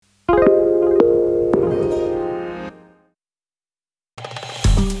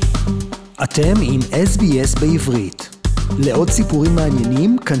אתם עם SBS בעברית. לעוד סיפורים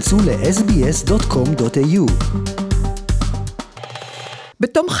מעניינים, כנסו ל-sbs.com.au.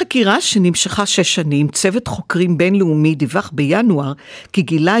 בתום חקירה שנמשכה 6 שנים, צוות חוקרים בינלאומי דיווח בינואר כי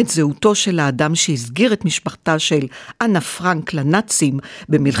גילה את זהותו של האדם שהסגיר את משפחתה של אנה פרנק לנאצים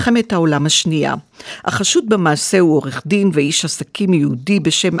במלחמת העולם השנייה. החשוד במעשה הוא עורך דין ואיש עסקים יהודי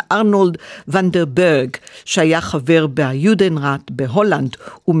בשם ארנולד ונדרברג, שהיה חבר ביודנראט בהולנד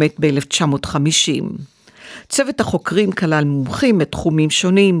ומת ב-1950. צוות החוקרים כלל מומחים מתחומים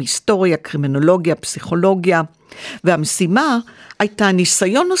שונים, היסטוריה, קרימינולוגיה, פסיכולוגיה, והמשימה הייתה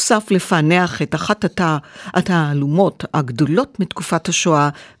ניסיון נוסף לפענח את אחת התעלומות הגדולות מתקופת השואה,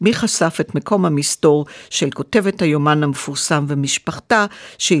 מי חשף את מקום המסתור של כותבת היומן המפורסם ומשפחתה,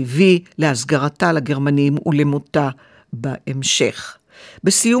 שהביא להסגרתה לגרמנים ולמותה בהמשך.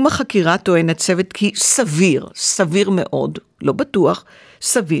 בסיום החקירה טוען הצוות כי סביר מאוד, לא בטוח,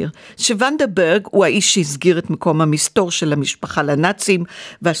 סביר, שוונדרברג הוא האיש שהסגיר את מקום המסתור של המשפחה לנאצים,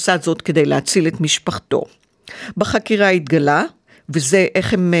 ועשה זאת כדי להציל את משפחתו. בחקירה התגלה, וזה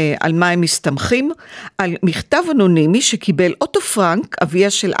על מה הם מסתמכים, על מכתב אנונימי שקיבל אוטו פרנק, אביה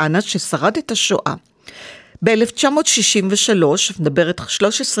של אנה ששרד את השואה. ב-1963, מדברת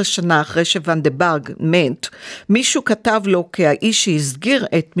 13 שנה אחרי שוונדרברג מת, מישהו כתב לו כי האיש שהסגיר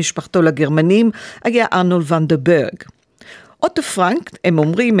את משפחתו לגרמנים היה ארנולד ונדרברג. אוטו פרנק, הם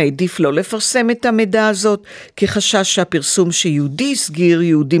אומרים, העדיף לא לפרסם את המידע הזאת, כי חשש שהפרסום שיהודי הסגיר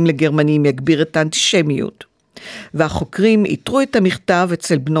יהודים לגרמנים יגביר את האנטישמיות. והחוקרים איתרו את המכתב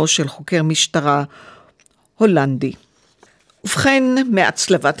אצל בנו של חוקר משטרה הולנדי. ובכן,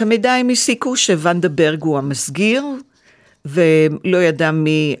 מהצלבת המידע הם הסיקו שוונדרברג הוא המסגיר, ולא ידע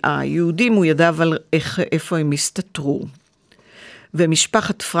מי היהודים, הוא ידע אבל איפה הם הסתתרו.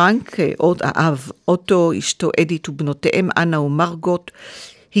 ומשפחת פרנק, האב אוטו, אשתו אדית ובנותיהם אנה ומרגוט,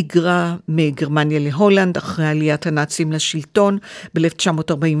 היגרה מגרמניה להולנד אחרי עליית הנאצים לשלטון.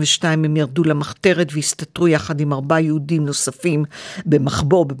 ב-1942 הם ירדו למחתרת והסתתרו יחד עם 4 יהודים נוספים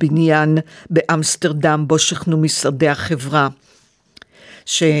במחבור בבניין באמסטרדם, בו שכנו משרדי החברה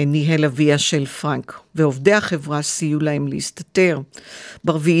שניהל אביה של פרנק, ועובדי החברה סייעו להם להסתתר.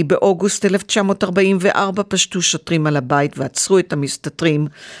 ב-4 באוגוסט 1944 פשטו שוטרים על הבית ועצרו את המסתתרים,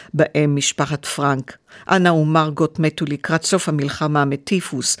 בהם משפחת פרנק. אנה ומרגוט מתו לקראת סוף המלחמה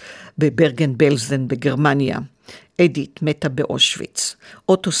מטיפוס בברגן בלזן בגרמניה. אדית מתה באושוויץ.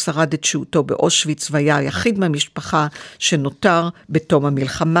 אוטו שרד את שהותו באושוויץ והיה היחיד מהמשפחה שנותר בתום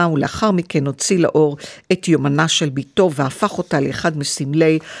המלחמה, ולאחר מכן הוציא לאור את יומנה של ביתו והפך אותה לאחד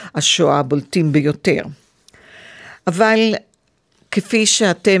מסמלי השואה הבולטים ביותר. אבל כפי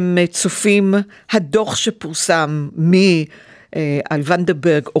שאתם צופים, הדוח שפורסם על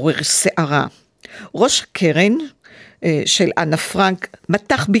ונדרברג עורר סערה. ראש הקרן של אנה פרנק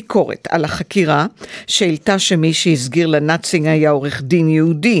מתח ביקורת על החקירה, שהעלתה שמי שהסגיר לנאצים היה עורך דין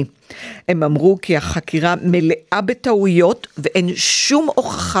יהודי. הם אמרו כי החקירה מלאה בטעויות ואין שום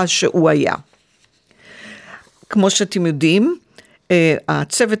הוכחה שהוא היה. כמו שאתם יודעים,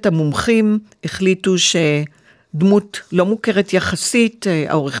 הצוות המומחים החליטו שדמות לא מוכרת יחסית,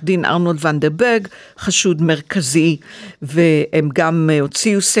 העורך דין ארנולד ונדרברג, חשוד מרכזי, והם גם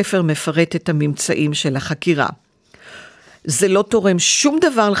הוציאו ספר מפרט את הממצאים של החקירה. זה לא תורם שום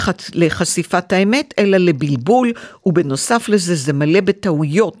דבר לחשיפת האמת, אלא לבלבול, ובנוסף לזה זה מלא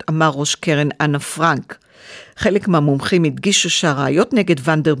בטעויות, אמר ראש קרן אנה פרנק. חלק מהמומחים הדגישו שהראיות נגד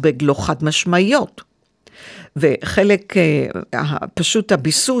ונדרברג לא חד משמעיות. וחלק, פשוט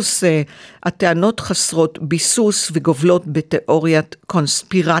הביסוס, הטענות חסרות ביסוס וגובלות בתיאוריית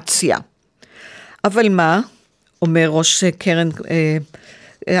קונספירציה. אבל מה, אומר ראש קרן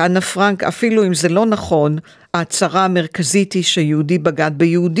אנה פרנק, אפילו אם זה לא נכון, ההצהרה המרכזית היא שיהודי בגד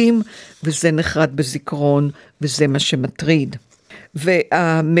ביהודים, וזה נחרט בזיכרון, וזה מה שמטריד.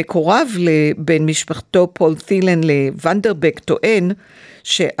 והמקורב לבן משפחתו פול ת'ילן לוונדרברג טוען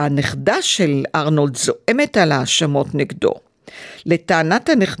שהנכדה של ארנולד זועמת על האשמות נגדו. לטענת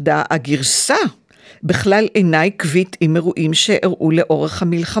הנכדה, הגרסה בכלל אינה עקבית עם אירועים שאירעו לאורך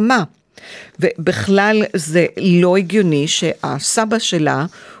המלחמה. ובכלל זה לא הגיוני שהסבא שלה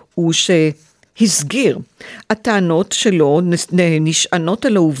הוא שהסגיר. הטענות שלו נשענות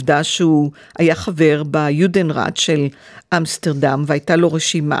על העובדה שהוא היה חבר ביודנראט של אמסטרדם, והייתה לו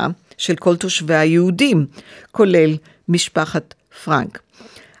רשימה של כל תושבי היהודים, כולל משפחת פרנק.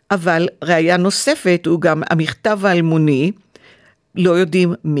 אבל ראיה נוספת הוא גם המכתב האלמוני, לא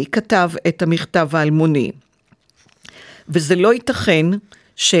יודעים מי כתב את המכתב האלמוני. וזה לא ייתכן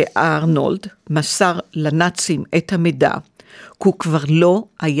שארנולד מסר לנאצים את המידע, כי הוא כבר לא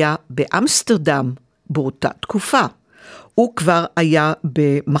היה באמסטרדם באותה תקופה. הוא כבר היה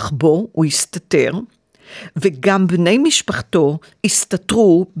במחבוא, הוא הסתתר, וגם בני משפחתו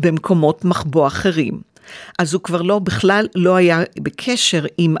הסתתרו במקומות מחבוא אחרים. אז הוא כבר בכלל לא היה בקשר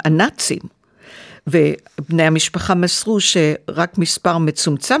עם הנאצים. ובני המשפחה מסרו שרק מספר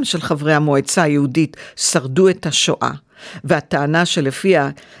מצומצם של חברי המועצה היהודית שרדו את השואה. והטענה שלפיה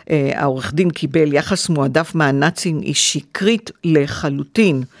העורך דין קיבל יחס מועדף מהנאצים היא שקרית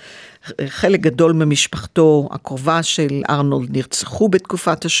לחלוטין. חלק גדול ממשפחתו הקרובה של ארנולד נרצחו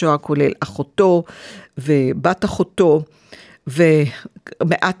בתקופת השואה, כולל אחותו ובת אחותו,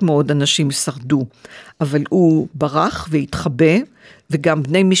 ומעט מאוד אנשים שרדו. אבל הוא ברח והתחבא, וגם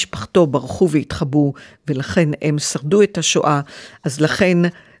בני משפחתו ברחו והתחבאו, ולכן הם שרדו את השואה. אז לכן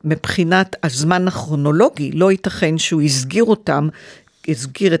מבחינת הזמן הכרונולוגי, לא ייתכן שהוא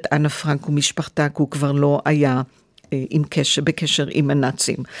הסגיר את אנה פרנק ומשפחתה, כי הוא כבר לא היה בקשר עם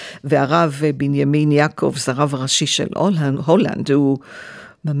הנאצים. והרב בנימין יעקובס, הרב הראשי של הולנד, הוא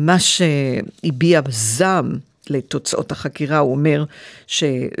ממש הביע זעם לתוצאות החקירה. הוא אומר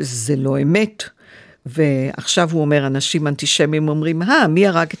שזה לא אמת, ועכשיו הוא אומר, אנשים אנטישמים אומרים, מי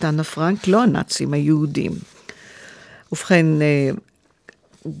הרג את אנה פרנק? לא הנאצים, היהודים. ובכן,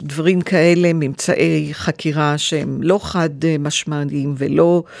 דברים כאלה, ממצאי חקירה שהם לא חד משמעיים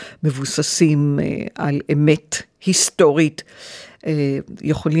ולא מבוססים על אמת היסטורית,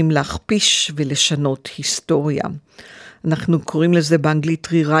 יכולים להכפיש ולשנות היסטוריה. אנחנו קוראים לזה באנגלית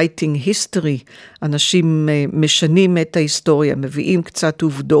rewriting history, אנשים משנים את ההיסטוריה, מביאים קצת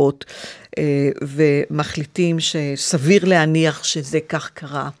עובדות, ומחליטים שסביר להניח שזה כך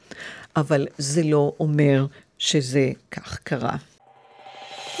קרה, אבל זה לא אומר שזה כך קרה.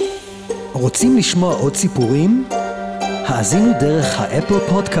 רוצים לשמוע עוד סיפורים? האזינו דרך האפל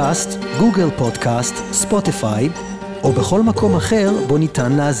פודקאסט, גוגל פודקאסט, ספוטיפיי, או בכל מקום אחר בו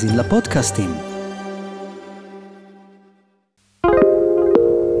ניתן להאזין לפודקאסטים.